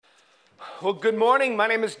Well, good morning. My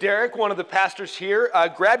name is Derek, one of the pastors here.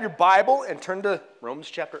 Grab your Bible and turn to Romans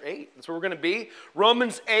chapter 8. That's where we're going to be.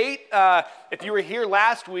 Romans 8, if you were here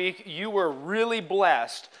last week, you were really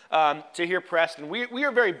blessed to hear Preston. We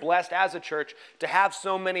are very blessed as a church to have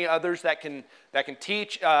so many others that can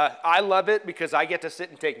teach. I love it because I get to sit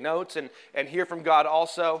and take notes and hear from God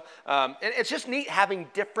also. And it's just neat having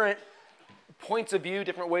different points of view,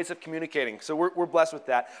 different ways of communicating. So we're blessed with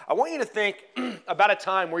that. I want you to think about a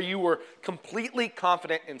time where you were completely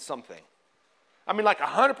confident in something. I mean, like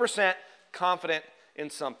 100% confident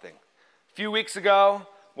in something. A few weeks ago,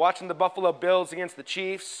 watching the Buffalo Bills against the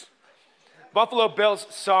Chiefs. Buffalo Bills,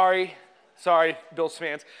 sorry, Bills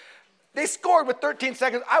fans. They scored with 13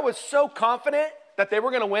 seconds. I was so confident that they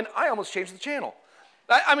were going to win, I almost changed the channel.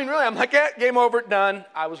 I mean, really, I'm like, game over, done.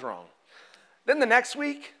 I was wrong. Then the next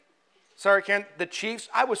week, sorry, Ken, the Chiefs,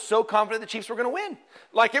 I was so confident the Chiefs were going to win.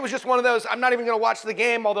 Like, it was just one of those, I'm not even going to watch the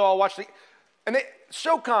game, although I'll watch and they,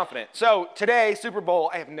 so confident. So today, Super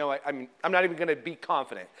Bowl, I'm not even going to be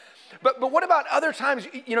confident. But what about other times,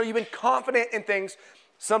 you've been confident in things,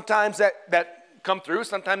 sometimes that come through,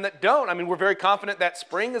 sometimes that don't. I mean, we're very confident that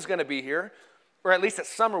spring is going to be here, or at least that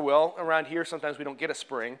summer will. Around here, sometimes we don't get a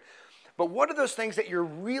spring. But what are those things that you're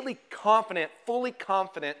really confident, fully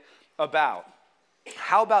confident about?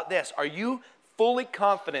 How about this? Are you fully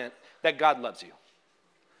confident that God loves you?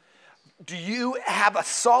 Do you have a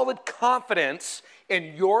solid confidence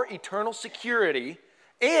in your eternal security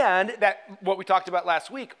and that what we talked about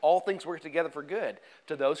last week, all things work together for good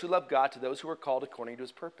to those who love God, to those who are called according to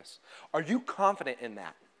his purpose? Are you confident in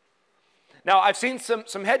that? Now, I've seen some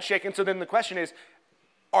head shaking, so then the question is,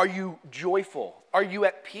 are you joyful? Are you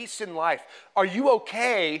at peace in life? Are you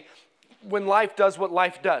okay when life does what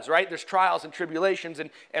life does, right? There's trials and tribulations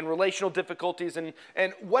and relational difficulties and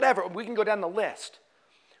whatever. We can go down the list.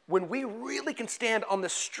 When we really can stand on the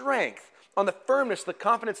strength, on the firmness, the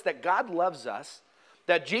confidence that God loves us,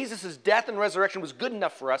 that Jesus' death and resurrection was good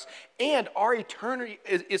enough for us, and our eternity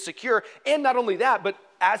is secure, and not only that, but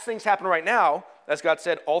as things happen right now, as God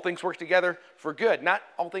said, all things work together for good. Not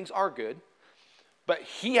all things are good, but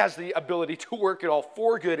he has the ability to work it all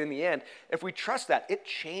for good in the end. If we trust that, it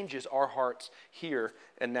changes our hearts here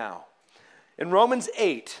and now. In Romans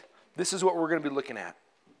 8, this is what we're going to be looking at.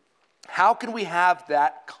 How can we have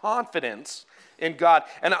that confidence in God?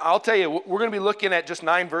 And I'll tell you, we're going to be looking at just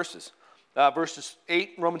 9 verses.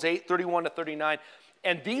 Romans 8, 31 to 39.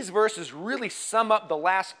 And these verses really sum up the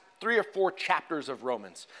last 3 or 4 chapters of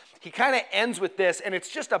Romans. He kind of ends with this, and it's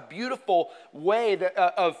just a beautiful way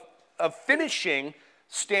of finishing,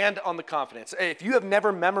 stand on the confidence. If you have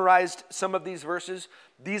never memorized some of these verses,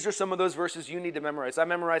 these are some of those verses you need to memorize. I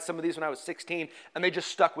memorized some of these when I was 16, and they just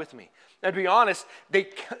stuck with me. And to be honest,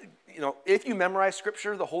 if you memorize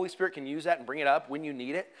Scripture, the Holy Spirit can use that and bring it up when you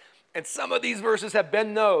need it. And some of these verses have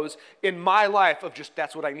been those in my life of just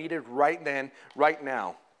that's what I needed right then, right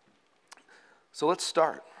now. So let's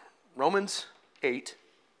start. Romans 8,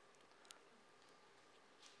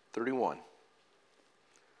 31.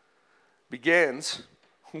 Begins,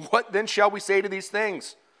 what then shall we say to these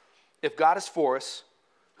things? If God is for us,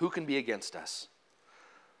 who can be against us?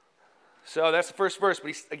 So that's the first verse,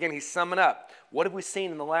 but he's summing up. What have we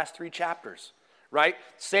seen in the last 3 chapters, right?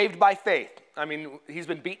 Saved by faith. I mean, he's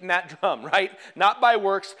been beating that drum, right? Not by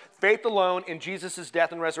works, faith alone in Jesus'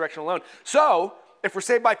 death and resurrection alone. So, if we're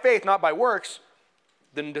saved by faith, not by works,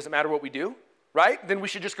 then it doesn't matter what we do. Right? Then we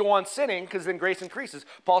should just go on sinning because then grace increases.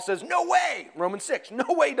 Paul says, no way, Romans 6, no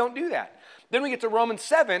way, don't do that. Then we get to Romans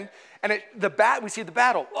 7, and we see the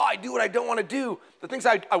battle. Oh, I do what I don't want to do. The things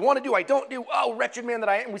I want to do, I don't do. Oh, wretched man that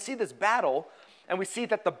I am. And we see this battle, and we see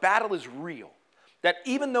that the battle is real. That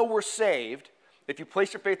even though we're saved, if you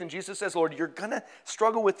place your faith in Jesus as Lord, you're going to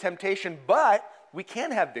struggle with temptation, but we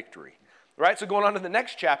can have victory. Right? So going on to the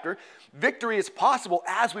next chapter, victory is possible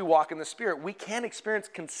as we walk in the Spirit. We can experience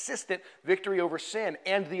consistent victory over sin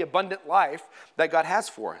and the abundant life that God has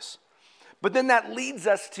for us. But then that leads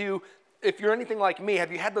us to, if you're anything like me,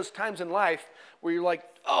 have you had those times in life where you're like,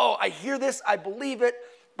 oh, I hear this, I believe it,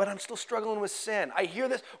 but I'm still struggling with sin. I hear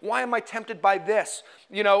this, why am I tempted by this?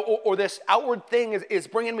 Or this outward thing is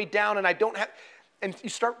bringing me down and I don't have, and you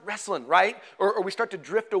start wrestling, right? Or we start to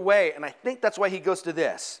drift away, and I think that's why he goes to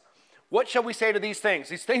this. What shall we say to these things?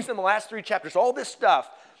 These things in the last 3 chapters, all this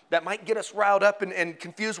stuff that might get us riled up and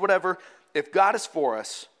confused, whatever. If God is for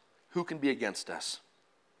us, who can be against us?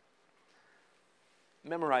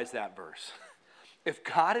 Memorize that verse. If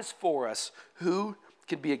God is for us, who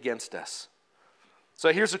can be against us?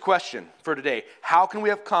 So here's a question for today. How can we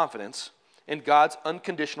have confidence in God's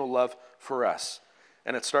unconditional love for us?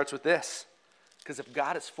 And it starts with this. Because if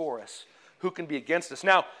God is for us, who can be against us?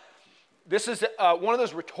 Now, This is one of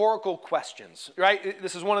those rhetorical questions, right?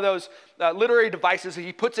 This is one of those literary devices that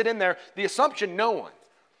he puts it in there, the assumption, no one.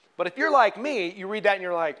 But if you're like me, you read that and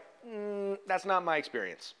you're like, that's not my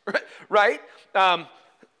experience, right?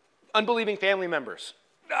 Unbelieving family members,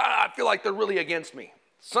 I feel like they're really against me.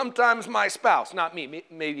 Sometimes my spouse, not me,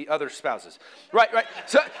 maybe other spouses, right?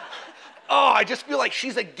 So, I just feel like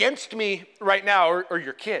she's against me right now, or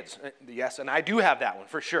your kids. Yes, and I do have that one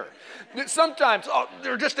for sure. Sometimes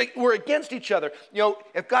we're against each other.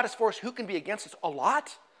 If God is for us, who can be against us? A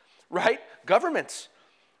lot, right? Governments,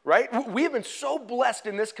 right? We have been so blessed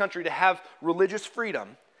in this country to have religious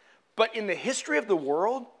freedom, but in the history of the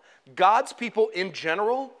world, God's people in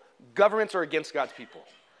general, governments are against God's people.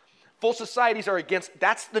 Full societies are against,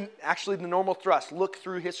 that's actually the normal thrust. Look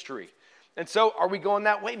through history. And so are we going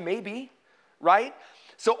that way? Maybe, right?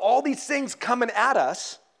 So all these things coming at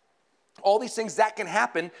us, all these things that can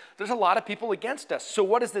happen, there's a lot of people against us. So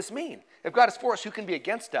what does this mean? If God is for us, who can be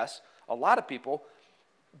against us? A lot of people,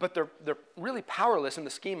 but they're really powerless in the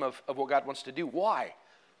scheme of what God wants to do. Why?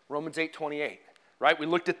 Romans 8:28, right? We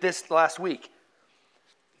looked at this last week.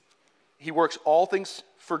 He works all things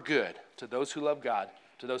for good to those who love God,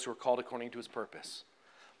 to those who are called according to his purpose.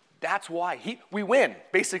 That's why we win,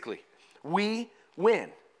 basically. We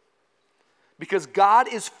win. Because God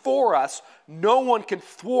is for us, no one can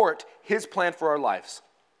thwart his plan for our lives.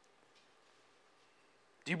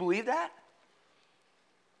 Do you believe that?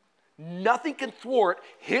 Nothing can thwart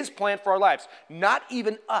his plan for our lives, not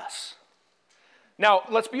even us. Now,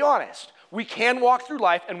 let's be honest. We can walk through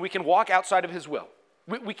life and we can walk outside of his will.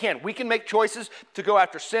 We can. We can make choices to go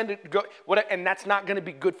after sin, and that's not going to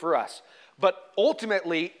be good for us. But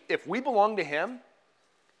ultimately, if we belong to him,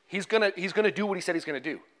 he's going to do what he said he's going to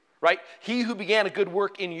do, right? He who began a good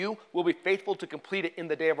work in you will be faithful to complete it in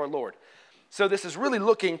the day of our Lord. So this is really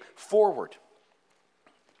looking forward.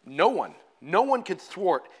 No one can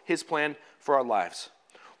thwart his plan for our lives.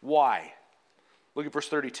 Why? Look at verse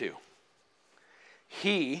 32.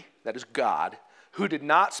 He, that is God, who did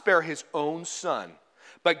not spare his own son,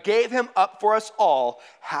 but gave him up for us all,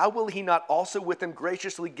 how will he not also with him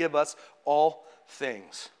graciously give us all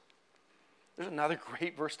things? There's another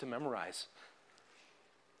great verse to memorize.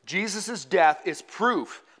 Jesus' death is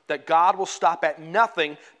proof that God will stop at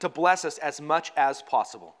nothing to bless us as much as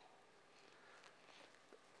possible.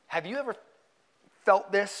 Have you ever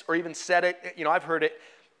felt this or even said it? I've heard it.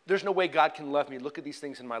 There's no way God can love me. Look at these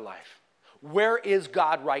things in my life. Where is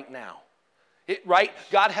God right now? Right?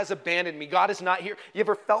 God has abandoned me. God is not here. You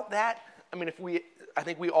ever felt that? I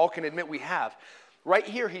think we all can admit we have. Right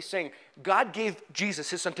here, he's saying, God gave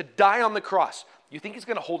Jesus, his son, to die on the cross. You think he's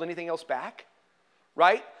going to hold anything else back?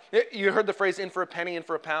 Right? You heard the phrase, in for a penny, in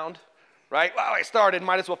for a pound? Right? Well, I started,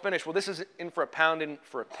 might as well finish. Well, this is in for a pound, in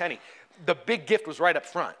for a penny. The big gift was right up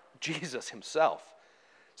front, Jesus himself.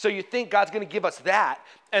 So you think God's going to give us that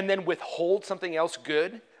and then withhold something else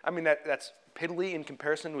good? That's piddly in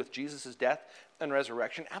comparison with Jesus' death and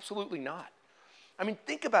resurrection? Absolutely not.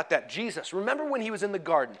 Think about that. Jesus, remember when he was in the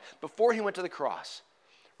garden before he went to the cross,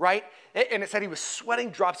 right? And it said he was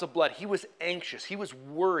sweating drops of blood. He was anxious. He was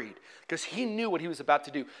worried because he knew what he was about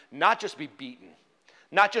to do. Not just be beaten,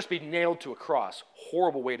 not just be nailed to a cross,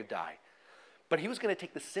 horrible way to die, but he was going to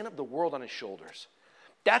take the sin of the world on his shoulders.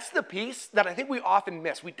 That's the piece that I think we often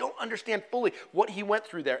miss. We don't understand fully what he went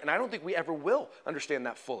through there, and I don't think we ever will understand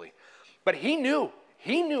that fully. But he knew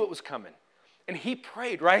it was coming. And he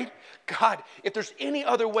prayed, right? God, if there's any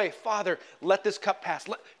other way, Father, let this cup pass.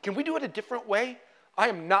 Can we do it a different way? I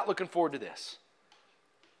am not looking forward to this.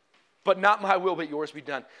 But not my will, but yours be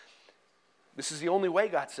done. This is the only way,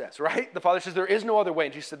 God says, right? The Father says there is no other way.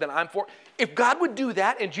 And Jesus said, then I'm for it. If God would do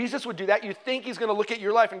that and Jesus would do that, you think he's going to look at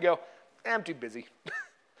your life and go, I'm too busy.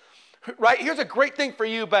 Right? Here's a great thing for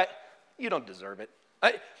you, but you don't deserve it.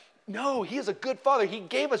 No, he is a good father. He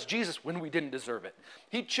gave us Jesus when we didn't deserve it.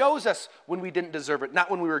 He chose us when we didn't deserve it, not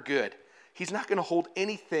when we were good. He's not going to hold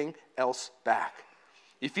anything else back.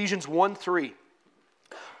 Ephesians 1:3.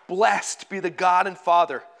 Blessed be the God and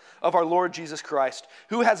Father of our Lord Jesus Christ,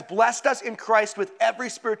 who has blessed us in Christ with every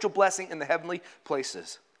spiritual blessing in the heavenly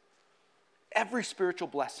places. Every spiritual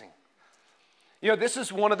blessing. This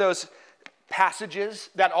is one of those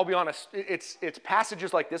passages that, I'll be honest, it's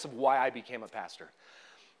passages like this of why I became a pastor.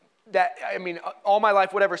 All my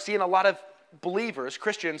life, seeing a lot of believers,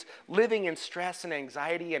 Christians, living in stress and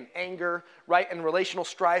anxiety and anger, right, and relational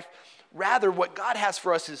strife. Rather, what God has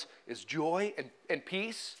for us is joy and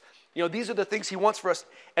peace. These are the things he wants for us.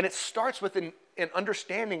 And it starts with an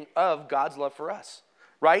understanding of God's love for us,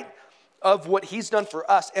 right? Of what he's done for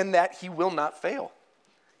us and that he will not fail.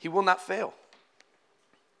 He will not fail.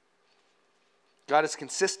 God is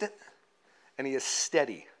consistent. and he is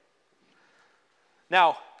steady.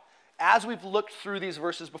 Now, as we've looked through these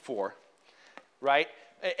verses before, right,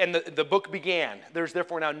 and the book began, there's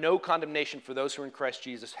therefore now no condemnation for those who are in Christ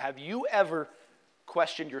Jesus. Have you ever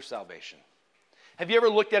questioned your salvation? Have you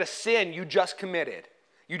ever looked at a sin you just committed?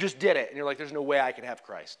 You just did it, and you're like, there's no way I can have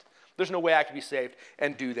Christ. There's no way I can be saved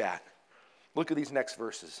and do that. Look at these next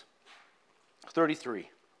verses, 33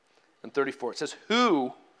 and 34. It says,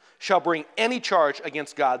 who shall bring any charge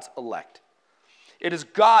against God's elect? It is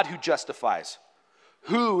God who justifies.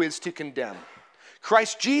 Who is to condemn?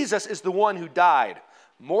 Christ Jesus is the one who died.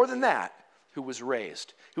 More than that, who was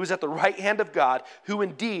raised, who is at the right hand of God, who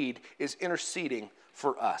indeed is interceding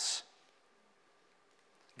for us.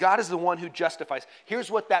 God is the one who justifies.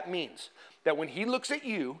 Here's what that means. That when he looks at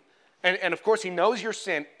you, and of course he knows your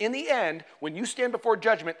sin, in the end, when you stand before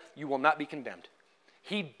judgment, you will not be condemned.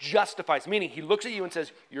 He justifies, meaning he looks at you and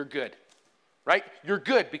says, you're good, right? You're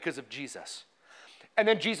good because of Jesus. And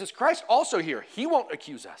then Jesus Christ also here, he won't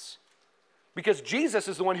accuse us because Jesus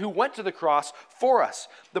is the one who went to the cross for us.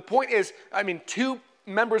 The point is, two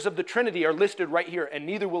members of the Trinity are listed right here and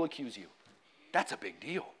neither will accuse you. That's a big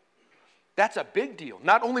deal. That's a big deal.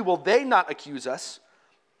 Not only will they not accuse us,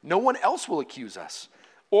 no one else will accuse us.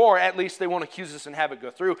 Or at least they won't accuse us and have it go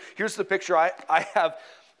through. Here's the picture I have,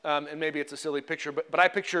 and maybe it's a silly picture, but I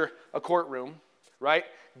picture a courtroom, right?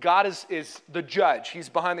 God is the judge. He's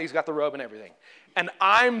behind he's got the robe and everything. And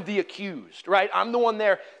I'm the accused, right? I'm the one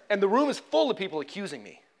there, and the room is full of people accusing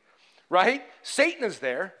me, right? Satan is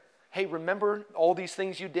there. Hey, remember all these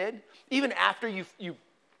things you did? Even after you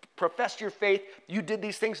professed your faith, you did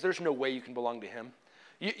these things, there's no way you can belong to him.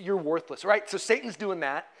 You're worthless, right? So Satan's doing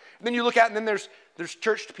that. And then you look at, and then there's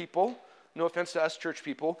church people. No offense to us church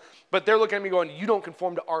people, but they're looking at me going, you don't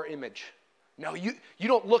conform to our image. No, you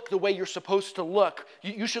don't look the way you're supposed to look.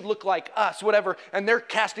 You should look like us, whatever. And they're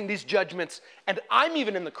casting these judgments. And I'm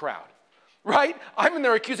even in the crowd, right? I'm in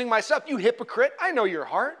there accusing myself. You hypocrite, I know your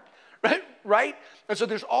heart, right? And so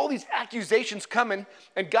there's all these accusations coming,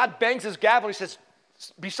 and God bangs his gavel and he says,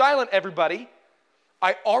 be silent, everybody.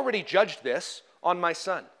 I already judged this on my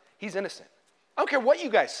son. He's innocent. I don't care what you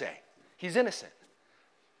guys say. He's innocent.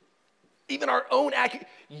 Even our own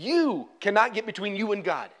you cannot get between you and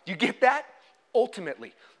God. Do you get that?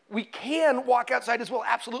 Ultimately. We can walk outside as well,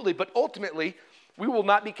 absolutely, but ultimately, we will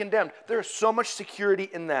not be condemned. There is so much security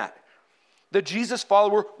in that. The Jesus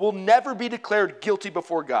follower will never be declared guilty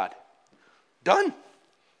before God. Done.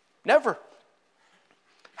 Never.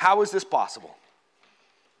 How is this possible?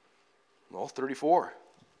 Well, 34.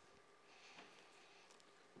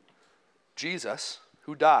 Jesus,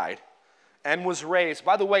 who died and was raised.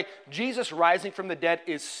 By the way, Jesus rising from the dead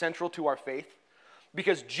is central to our faith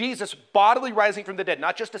because Jesus bodily rising from the dead,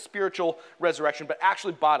 not just a spiritual resurrection, but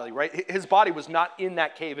actually bodily, right? His body was not in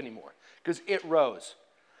that cave anymore because it rose.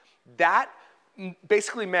 That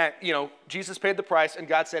basically meant, Jesus paid the price and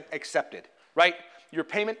God said, accepted, right? Your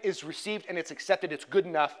payment is received and it's accepted, it's good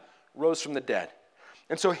enough, rose from the dead.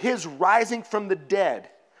 And so his rising from the dead,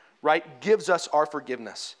 right, gives us our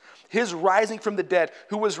forgiveness. His rising from the dead,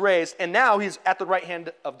 who was raised, and now he's at the right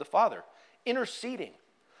hand of the Father, interceding.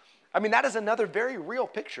 That is another very real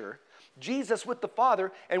picture. Jesus with the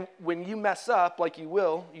Father, and when you mess up, like you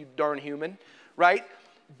will, you darn human, right?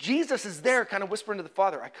 Jesus is there kind of whispering to the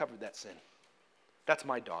Father, I covered that sin. That's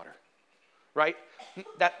my daughter, right?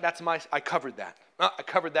 I covered that. I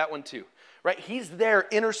covered that one too, right? He's there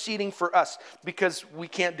interceding for us because we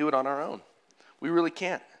can't do it on our own. We really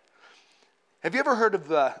can't. Have you ever heard of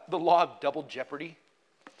the law of double jeopardy?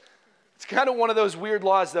 It's kind of one of those weird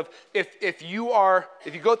laws of if you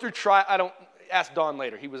go through trial, I don't, ask Don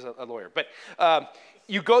later, he was a lawyer, but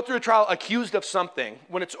you go through a trial accused of something,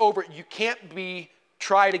 when it's over, you can't be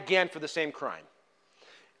tried again for the same crime.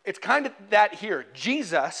 It's kind of that here.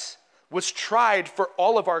 Jesus was tried for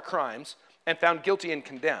all of our crimes and found guilty and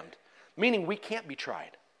condemned, meaning we can't be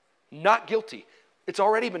tried. Not guilty. It's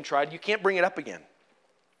already been tried. You can't bring it up again.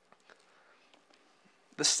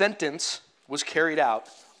 The sentence was carried out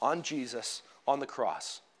on Jesus on the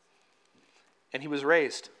cross, and he was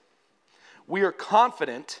raised. We are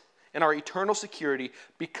confident in our eternal security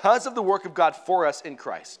because of the work of God for us in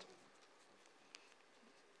Christ.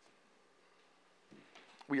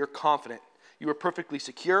 We are confident. You are perfectly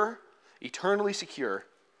secure, eternally secure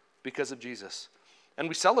because of Jesus. And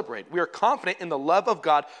we celebrate. We are confident in the love of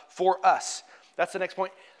God for us. That's the next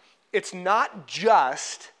point. It's not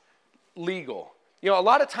just legal. A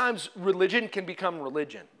lot of times religion can become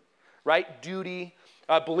religion, right? Duty,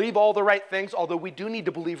 believe all the right things, although we do need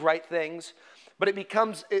to believe right things. But it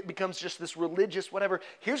becomes just this religious whatever.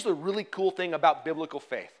 Here's the really cool thing about biblical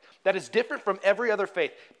faith. that is different from every other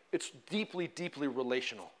faith. It's deeply, deeply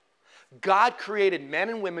relational. God created men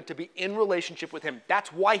and women to be in relationship with him.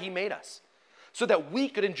 That's why he made us, so that we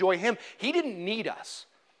could enjoy him. He didn't need us,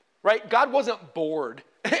 right? God wasn't bored,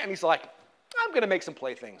 and he's like, I'm going to make some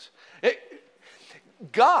playthings.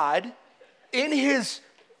 God, in his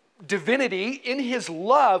divinity, in his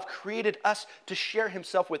love, created us to share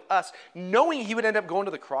himself with us, knowing he would end up going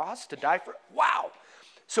to the cross to die for. Wow.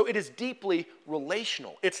 So it is deeply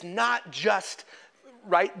relational. It's not just,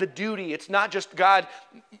 right, the duty. It's not just God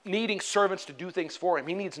needing servants to do things for him.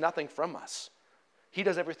 He needs nothing from us. He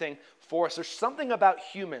does everything for us. There's something about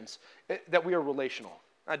humans that we are relational.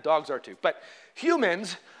 Dogs are too. But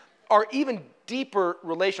humans are even deeper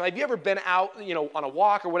relational. Have you ever been out, on a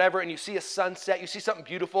walk or whatever, and you see a sunset, you see something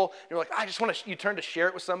beautiful, and you're like, I just want to, you turn to share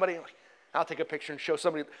it with somebody, and you're like, I'll take a picture and show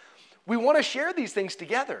somebody. We want to share these things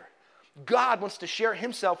together. God wants to share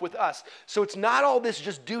himself with us. So it's not all this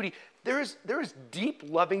just duty. There is deep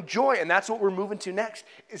loving joy, and that's what we're moving to next,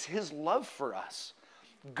 is his love for us.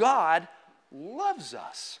 God loves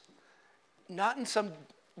us. Not in some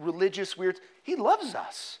religious weird, he loves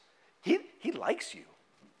us. He likes you.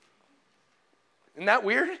 Isn't that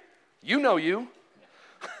weird? You know you.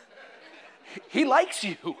 He likes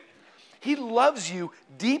you. He loves you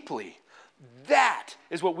deeply. That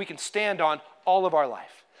is what we can stand on all of our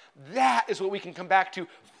life. That is what we can come back to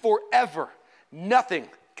forever. Nothing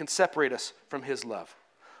can separate us from his love.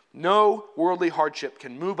 No worldly hardship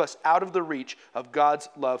can move us out of the reach of God's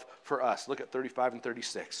love for us. Look at 35 and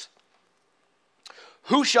 36.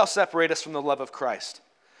 Who shall separate us from the love of Christ?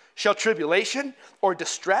 Shall tribulation or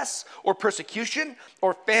distress or persecution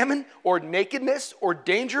or famine or nakedness or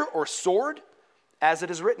danger or sword? As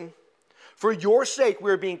it is written, for your sake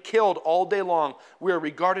we are being killed all day long. We are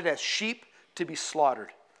regarded as sheep to be slaughtered.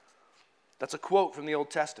 That's a quote from the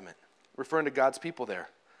Old Testament, referring to God's people there.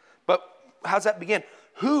 But how does that begin?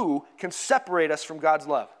 Who can separate us from God's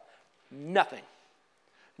love? Nothing.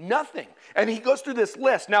 Nothing. And he goes through this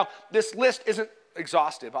list. Now, this list isn't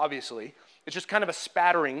exhaustive, obviously. It's just kind of a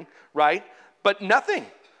spattering, right? But nothing.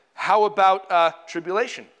 How about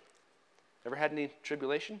tribulation? Ever had any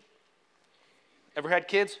tribulation? Ever had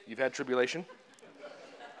kids? You've had tribulation.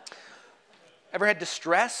 Ever had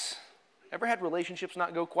distress? Ever had relationships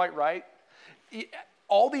not go quite right?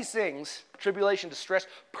 All these things, tribulation, distress,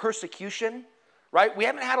 persecution, right? We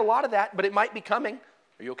haven't had a lot of that, but it might be coming.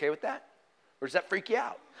 Are you okay with that? Or does that freak you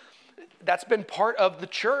out? That's been part of the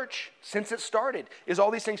church since it started, is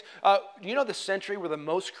all these things. You know the century where the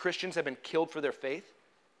most Christians have been killed for their faith?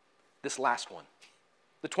 This last one.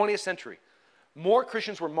 The 20th century. More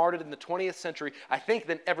Christians were martyred in the 20th century, I think,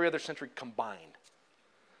 than every other century combined.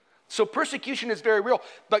 So persecution is very real.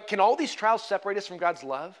 But can all these trials separate us from God's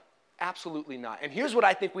love? Absolutely not. And here's what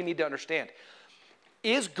I think we need to understand.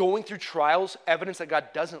 Is going through trials evidence that God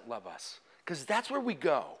doesn't love us? Because that's where we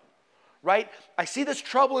go, right? I see this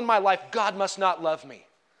trouble in my life. God must not love me.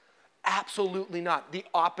 Absolutely not. The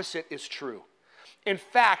opposite is true. In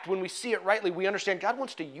fact, when we see it rightly, we understand God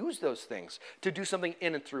wants to use those things to do something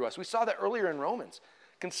in and through us. We saw that earlier in Romans.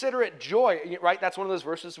 Consider it joy, right? That's one of those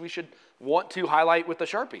verses we should want to highlight with a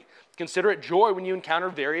Sharpie. Consider it joy when you encounter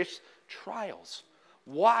various trials.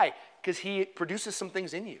 Why? Because he produces some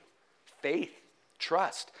things in you. Faith,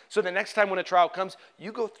 trust. So the next time when a trial comes,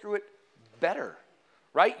 you go through it better,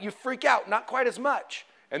 right? You freak out, not quite as much.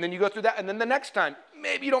 And then you go through that, and then the next time,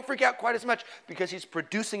 maybe you don't freak out quite as much because he's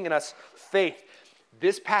producing in us faith.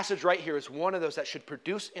 This passage right here is one of those that should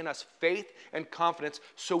produce in us faith and confidence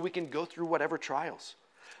so we can go through whatever trials.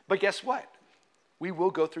 But guess what? We will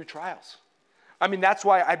go through trials. I mean, that's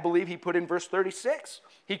why I believe he put in verse 36.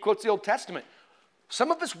 He quotes the Old Testament. Some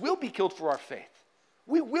of us will be killed for our faith.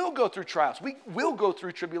 We will go through trials. We will go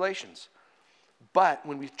through tribulations. But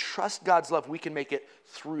when we trust God's love, we can make it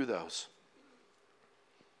through those.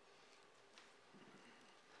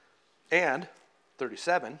 And,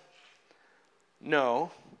 37,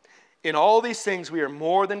 no, in all these things we are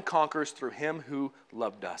more than conquerors through him who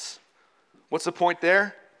loved us. What's the point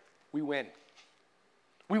there? We win.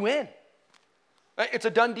 We win. It's a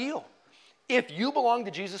done deal. If you belong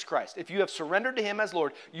to Jesus Christ, if you have surrendered to him as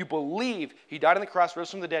Lord, you believe he died on the cross,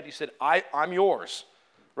 rose from the dead, you said, I'm yours,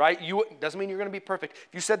 right? Doesn't mean you're going to be perfect.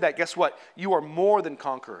 If you said that, guess what? You are more than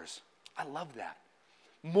conquerors. I love that.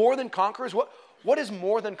 More than conquerors? What is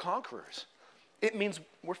more than conquerors? It means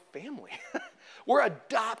we're family. We're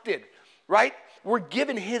adopted, right? We're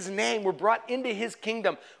given his name. We're brought into his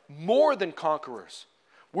kingdom. More than conquerors.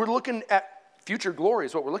 We're looking at future glory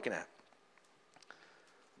is what we're looking at.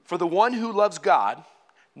 For the one who loves God,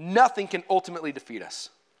 nothing can ultimately defeat us.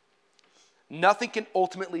 Nothing can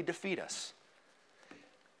ultimately defeat us.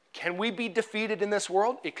 Can we be defeated in this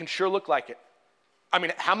world? It can sure look like it. I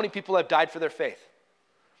mean, how many people have died for their faith?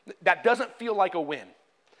 That doesn't feel like a win.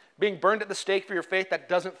 Being burned at the stake for your faith, that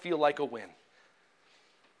doesn't feel like a win.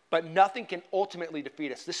 But nothing can ultimately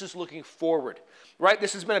defeat us. This is looking forward, right?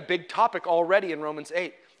 This has been a big topic already in Romans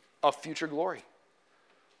 8 of future glory,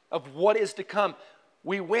 of what is to come.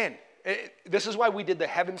 We win. This is why we did the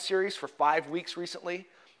Heaven series for 5 weeks recently,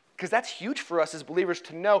 because that's huge for us as believers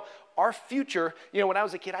to know our future. You know, when I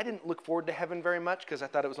was a kid, I didn't look forward to heaven very much because I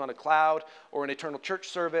thought it was on a cloud or an eternal church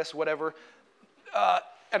service, whatever.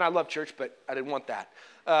 And I love church, but I didn't want that.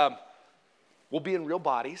 We'll be in real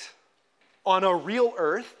bodies on a real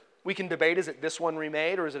earth. We can debate, is it this one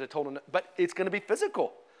remade or is it a total, but it's going to be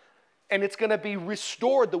physical. And it's going to be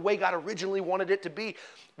restored the way God originally wanted it to be.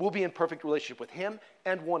 We'll be in perfect relationship with him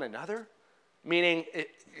and one another, meaning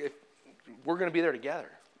we're going to be there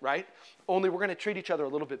together, right? Only we're going to treat each other a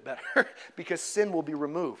little bit better because sin will be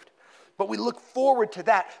removed. But we look forward to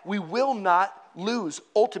that. We will not lose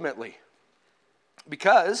ultimately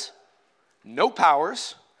because no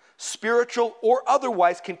powers, spiritual or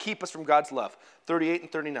otherwise, can keep us from God's love. 38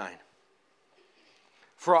 and 39.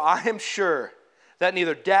 For I am sure that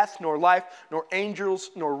neither death, nor life, nor angels,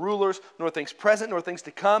 nor rulers, nor things present, nor things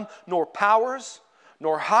to come, nor powers,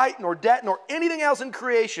 nor height, nor depth, nor anything else in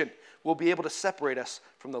creation will be able to separate us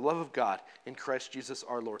from the love of God in Christ Jesus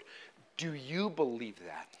our Lord. Do you believe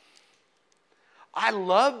that? I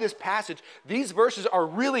love this passage. These verses are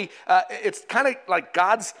really, it's kind of like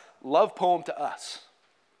God's love poem to us.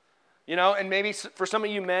 You know, and maybe for some of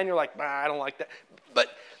you men, you're like, I don't like that. But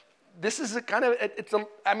this is a kind of,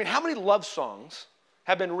 I mean, how many love songs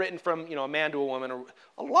have been written from, you know, a man to a woman? Or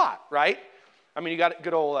a lot, right? I mean, you got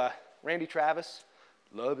good old Randy Travis,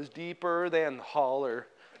 love is deeper than the holler.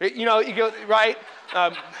 You know, you go, right?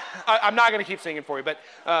 I'm not going to keep singing for you,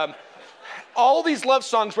 but all these love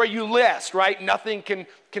songs where you list, right? Nothing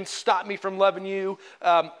can stop me from loving you.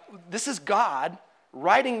 This is God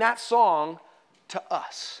writing that song to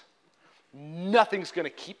us. Nothing's going to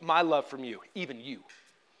keep my love from you, even you.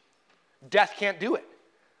 Death can't do it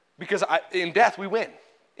because in death we win.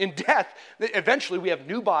 In death, eventually we have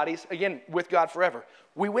new bodies, again, with God forever.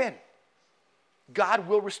 We win. God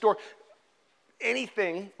will restore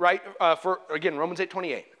anything, right? Again, Romans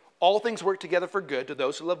 8:28. All things work together for good to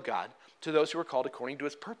those who love God, to those who are called according to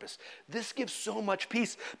his purpose. This gives so much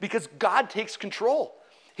peace because God takes control.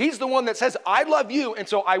 He's the one that says, I love you, and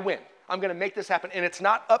so I win. I'm going to make this happen, and it's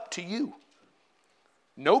not up to you.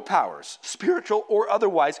 No powers, spiritual or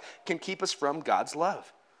otherwise, can keep us from God's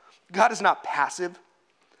love. God is not passive.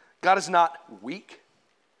 God is not weak.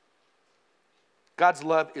 God's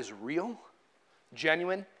love is real,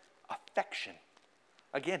 genuine, affection.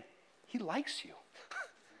 Again, he likes you.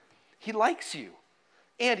 He likes you.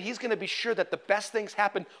 And he's going to be sure that the best things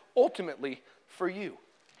happen ultimately for you.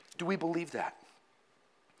 Do we believe that?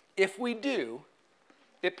 If we do,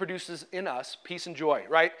 it produces in us peace and joy,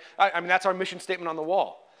 right? I mean, that's our mission statement on the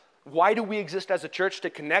wall. Why do we exist as a church?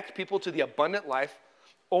 To connect people to the abundant life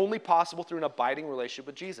only possible through an abiding relationship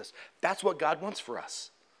with Jesus. That's what God wants for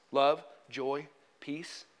us. Love, joy,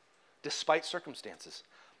 peace, despite circumstances.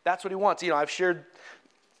 That's what he wants. You know, I've shared,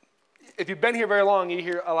 if you've been here very long, you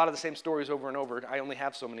hear a lot of the same stories over and over. I only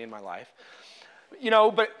have so many in my life. You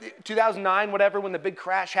know, but 2009, whatever, when the big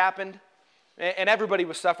crash happened, and everybody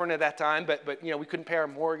was suffering at that time, but you know, we couldn't pay our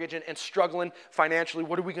mortgage and struggling financially.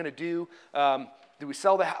 What are we going to do? Do we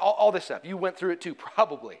sell the house? All this stuff. You went through it too,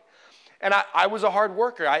 probably. And I was a hard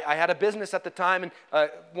worker. I had a business at the time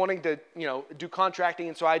and wanting to, you know, do contracting.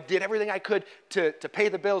 And so I did everything I could to pay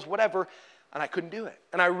the bills, whatever, and I couldn't do it.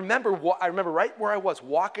 And I remember right where I was,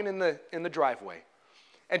 walking in the driveway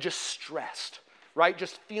and just stressed. Right?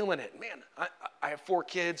 Just feeling it. Man, I have 4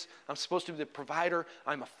 kids. I'm supposed to be the provider.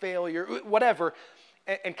 I'm a failure, whatever.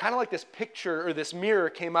 And kind of like this picture or this mirror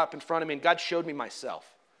came up in front of me and God showed me myself.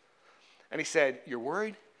 And he said, you're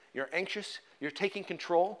worried, you're anxious, you're taking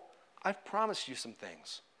control. I've promised you some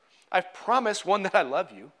things. I've promised, one, that I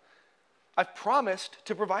love you. I've promised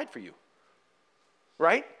to provide for you.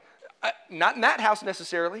 Right? Not in that house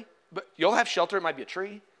necessarily, but you'll have shelter. It might be a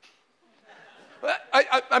tree.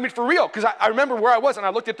 I mean, for real, because I remember where I was, and I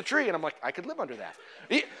looked at the tree, and I'm like, I could live under that.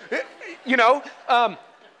 You know?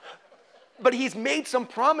 But he's made some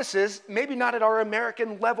promises, maybe not at our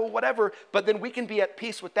American level, whatever, but then we can be at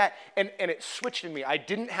peace with that. And it switched in me. I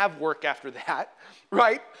didn't have work after that,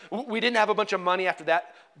 right? We didn't have a bunch of money after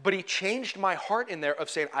that, but he changed my heart in there of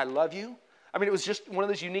saying, I love you. I mean, it was just one of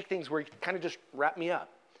those unique things where he kind of just wrapped me up.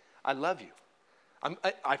 I love you.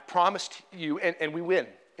 I've promised you, and we win.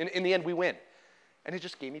 In the end, we win. And it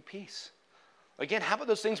just gave me peace. Again, how about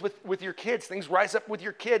those things with your kids? Things rise up with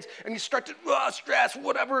your kids, and you start to stress,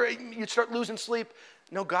 whatever. You start losing sleep.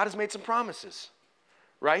 No, God has made some promises,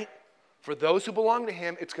 right? For those who belong to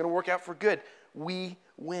him, it's going to work out for good. We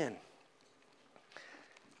win.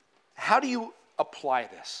 How do you apply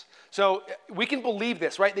this? So we can believe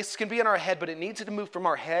this, right? This can be in our head, but it needs to move from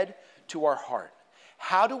our head to our heart.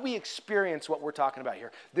 How do we experience what we're talking about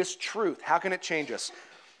here? This truth, how can it change us?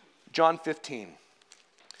 John 15.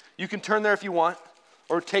 You can turn there if you want,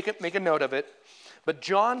 or make a note of it. But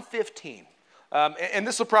John 15, and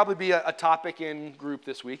this will probably be a topic in group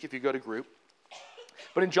this week if you go to group.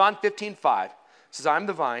 But in John 15:5, it says, I'm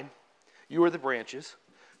the vine, you are the branches.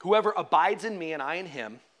 Whoever abides in me and I in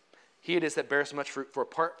him, he it is that bears much fruit, for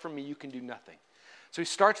apart from me you can do nothing. So he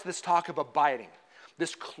starts this talk of abiding,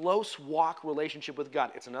 this close walk relationship with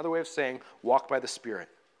God. It's another way of saying walk by the Spirit.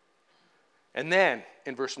 And then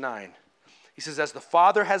in verse 9, he says, as the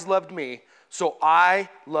Father has loved me, so I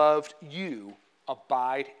loved you.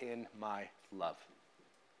 Abide in my love.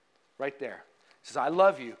 Right there. He says, I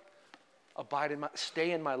love you.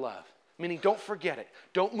 Stay in my love. Meaning don't forget it.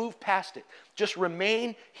 Don't move past it. Just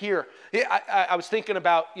remain here. I was thinking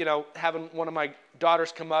about, having one of my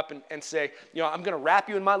daughters come up and say, I'm going to wrap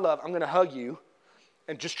you in my love. I'm going to hug you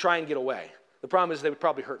and just try and get away. The problem is they would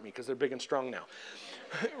probably hurt me because they're big and strong now.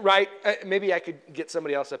 Right? Maybe I could get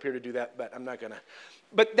somebody else up here to do that, but I'm not going to.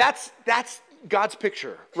 But that's God's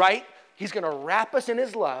picture, right? He's going to wrap us in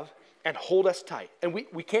his love and hold us tight. And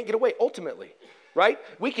we can't get away ultimately, right?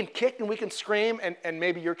 We can kick and we can scream, and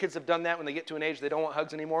maybe your kids have done that when they get to an age they don't want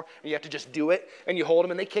hugs anymore, and you have to just do it, and you hold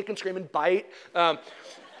them, and they kick and scream and bite. But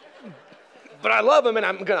I love them, and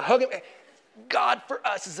I'm going to hug them. God for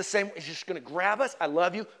us is the same. He's just going to grab us. I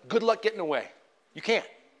love you. Good luck getting away. You can't.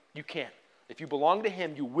 You can't. If you belong to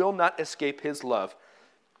him, you will not escape his love,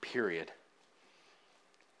 period.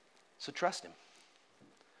 So trust him.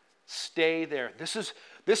 Stay there. This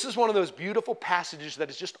is one of those beautiful passages that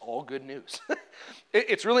is just all good news.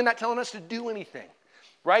 It's really not telling us to do anything,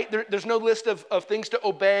 right? There's no list of things to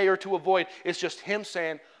obey or to avoid. It's just him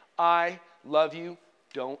saying, I love you.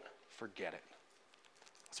 Don't forget it.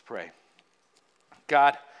 Let's pray.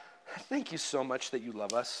 God, thank you so much that you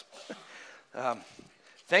love us.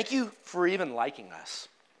 Thank you for even liking us.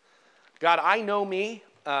 God, I know me.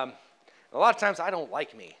 A lot of times I don't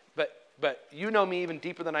like me, but you know me even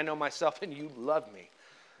deeper than I know myself, and you love me.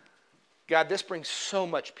 God, this brings so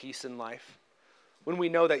much peace in life when we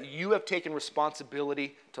know that you have taken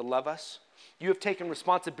responsibility to love us. You have taken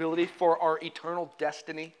responsibility for our eternal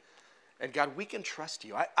destiny. And God, we can trust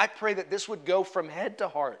you. I pray that this would go from head to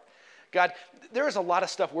heart. God, there is a lot of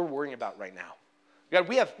stuff we're worrying about right now. God,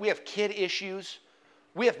 we have kid issues.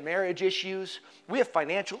 We have marriage issues. We have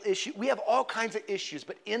financial issues. We have all kinds of issues.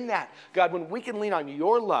 But in that, God, when we can lean on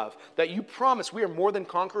your love, that you promise we are more than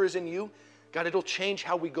conquerors in you, God, it'll change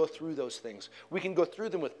how we go through those things. We can go through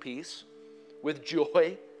them with peace, with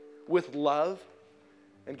joy, with love.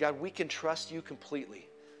 And God, we can trust you completely.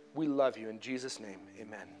 We love you. In Jesus' name,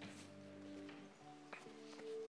 amen.